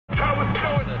So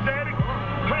ecstatic.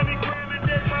 20 grand a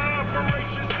day, my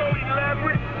operation so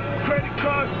elaborate. Credit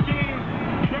card schemes,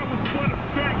 that was for the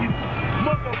faggots.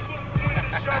 Motherfucker with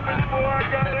the shopping before I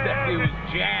got it. That dude was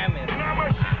jamming. Now my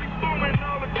shit be booming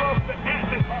all across the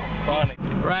Atlas. Funny.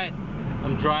 Right.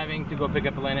 I'm driving to go pick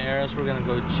up Elena Heiress. We're gonna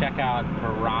go check out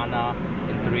Piranha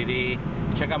in 3D.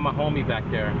 Check out my homie back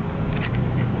there.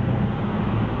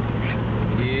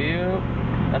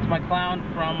 That's my clown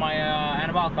from my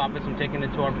anabolic office. I'm taking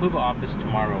it to our Puba office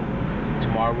tomorrow.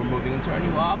 Tomorrow we're moving into our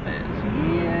new office.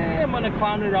 Yeah, I'm gonna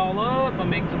clown it all up. I'll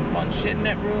make some fun shit in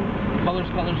that room. Colors,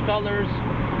 colors, colors.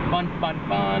 Fun, fun,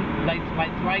 fun. Lights,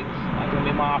 lights, lights. That's gonna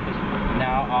be my office.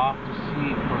 Now off to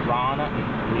see Piranha in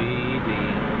 3D.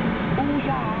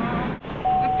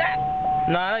 What's that?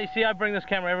 Nah, you see I bring this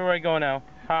camera everywhere I go now.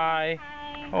 Hi.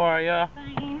 Hi. How are ya?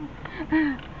 Fine.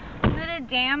 Is it a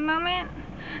damn moment?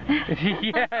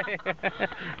 Yeah,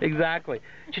 exactly.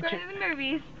 Go to the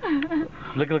movies.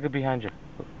 Look behind you.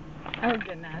 Oh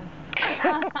goodness.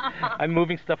 I'm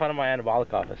moving stuff out of my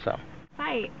anabolic office, so.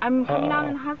 Hi, I'm coming out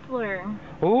in Hustler.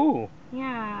 Ooh.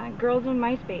 Yeah, girls in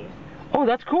MySpace. Oh,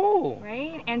 that's cool.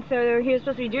 Right? And so he was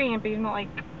supposed to be doing it, but he's not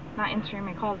answering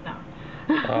my calls now.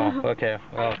 Oh, okay.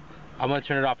 Well, I'm gonna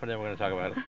turn it off and then we're gonna talk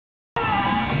about it.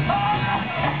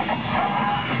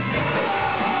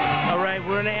 All right,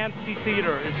 we're in an empty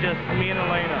theater. It's just me and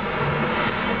Elena.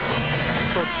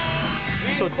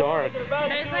 So dark. There's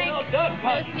like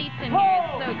no seats in here.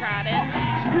 It's so crowded.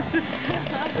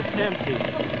 It's empty.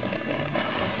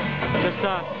 Just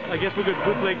us. I guess we could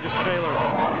bootleg this trailer.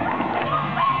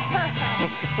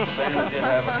 Santa did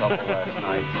have a couple last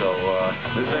night, so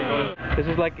this ain't gonna... This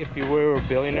is like if you were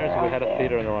billionaires and we had a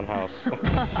theater in our own house.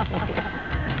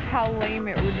 How lame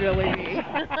it would really be.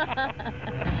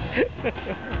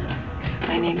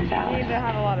 My name is Alice. You need to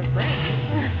have a lot of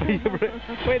friends.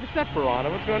 Wait, it's not Piranha.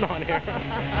 What's going on here?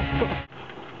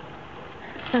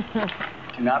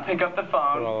 Do not pick up the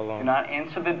phone, do not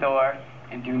answer the door,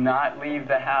 and do not leave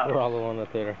the house. We're all alone in the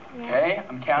theater. Okay?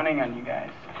 I'm counting on you guys.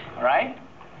 Alright?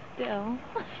 Still.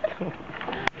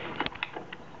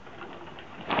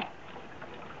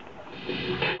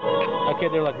 Okay,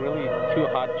 they're like really two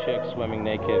hot chicks swimming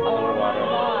naked underwater.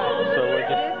 God. So we're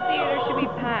just... This theater should be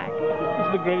packed. This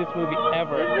is the greatest movie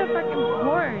ever. This is a fucking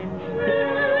porn.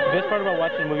 The best part about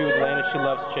watching a movie with Elena, she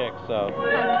loves chicks, so...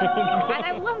 And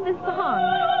I love this song.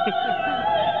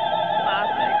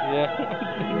 Classic. Yeah.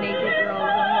 Naked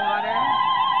girls in the water.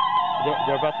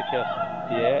 They're about to kiss.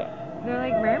 Yeah. They're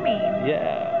like mermaids.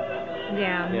 Yeah.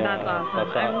 Yeah, that's awesome.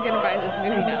 That's I'm awesome. gonna buy this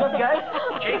movie now. What's up, guys?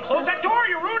 Jake, close that door.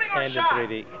 You're ruining our And in shot.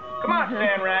 3D. Come on,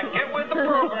 Sandrak. Get with the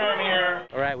program here.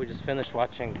 Alright, we just finished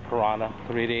watching Piranha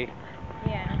 3D.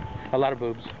 Yeah. A lot of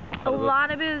boobs. A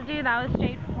lot of boobs, dude. That was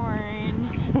straight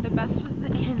porn. The best was the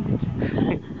end.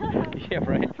 Yeah,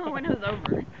 right. When it was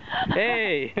over.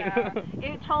 Hey! Yeah.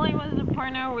 It totally was a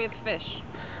porno with fish.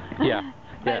 Yeah.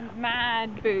 But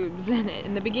mad boobs in it.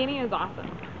 In the beginning, it was awesome.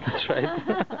 That's right.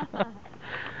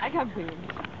 I got boobs.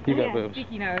 You got boobs.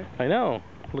 Sticky nose. I know.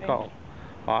 Look all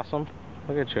awesome.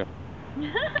 Look at you.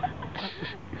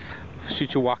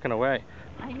 Shoot you walking away.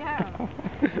 I know.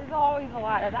 There's always a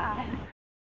lot of that.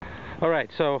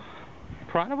 Alright, so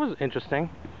Piranha was interesting.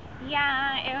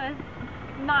 Yeah, it was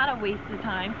not a waste of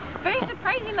time. Very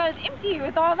surprising that it was empty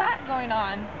with all that going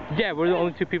on. Yeah, we're the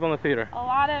only two people in the theater. A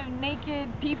lot of naked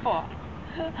people.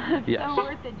 Yes. So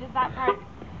worth it, just that price.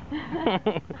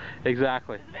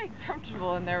 Exactly. It's very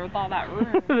comfortable in there with all that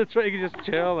room. That's right, you can just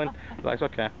chill and like,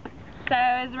 okay. So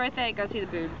it's worth it. Go see the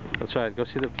boobs. That's right, go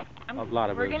see a lot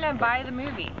of We're boobs. gonna buy the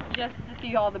movie just to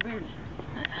see all the boobs.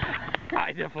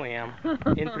 I definitely am.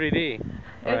 In 3D.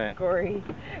 All right. It's gory.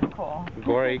 Cool.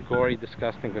 Gory,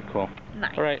 disgusting, but cool.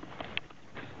 Nice. All right.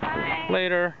 Bye.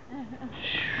 Later.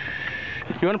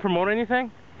 You want to promote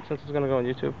anything? Since it's going to go on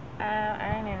YouTube?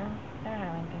 I don't know. I don't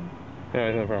know anything.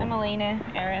 Yeah, no problem. I'm Elena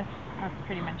Heiress. That's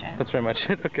pretty much it. That's very much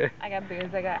it, okay. I got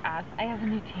boobs, I got ass. I have a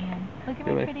new tan. Look at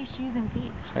my Really? pretty shoes and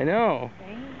feet. I know.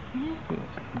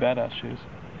 Right? Badass shoes.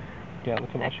 Yeah, look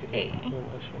at my shoes. Sexy. Look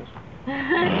at my shoes.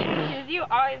 Because you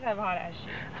always have hot ass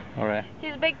shoes. All right.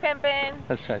 He's big pimpin'.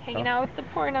 That's right. Hanging out with the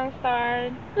porno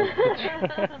stars.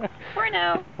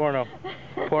 Porno. Porno.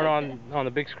 Porno on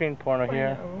the big screen, porno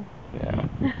here.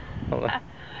 Yeah.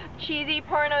 Cheesy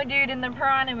porno dude in the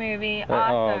Piranha movie.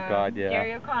 Awesome. Oh, God, yeah.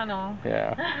 Gary O'Connell.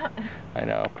 Yeah. I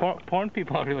know. Porn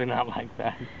people are really not like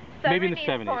that. Maybe in the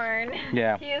 70s. Porn.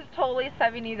 Yeah. He is totally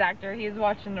 70s actor. He was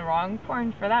watching the wrong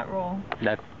porn for that role.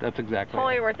 That's exactly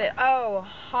Totally it. worth it. Oh,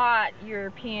 hot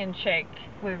European chick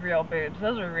with real boobs.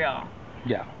 Those are real.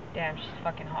 Yeah. Damn, she's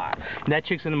fucking hot. And that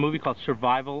chick's in a movie called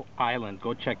Survival Island.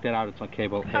 Go check that out. It's on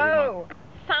cable every Oh, month.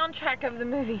 soundtrack of the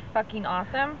movie, fucking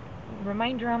awesome.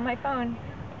 Reminder on my phone.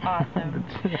 Awesome.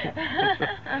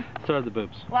 So are the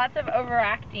boobs. Lots of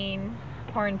overacting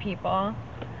porn people.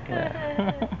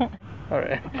 Yeah.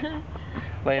 Alright.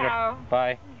 Later. Ciao.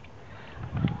 Bye.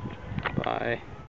 Bye.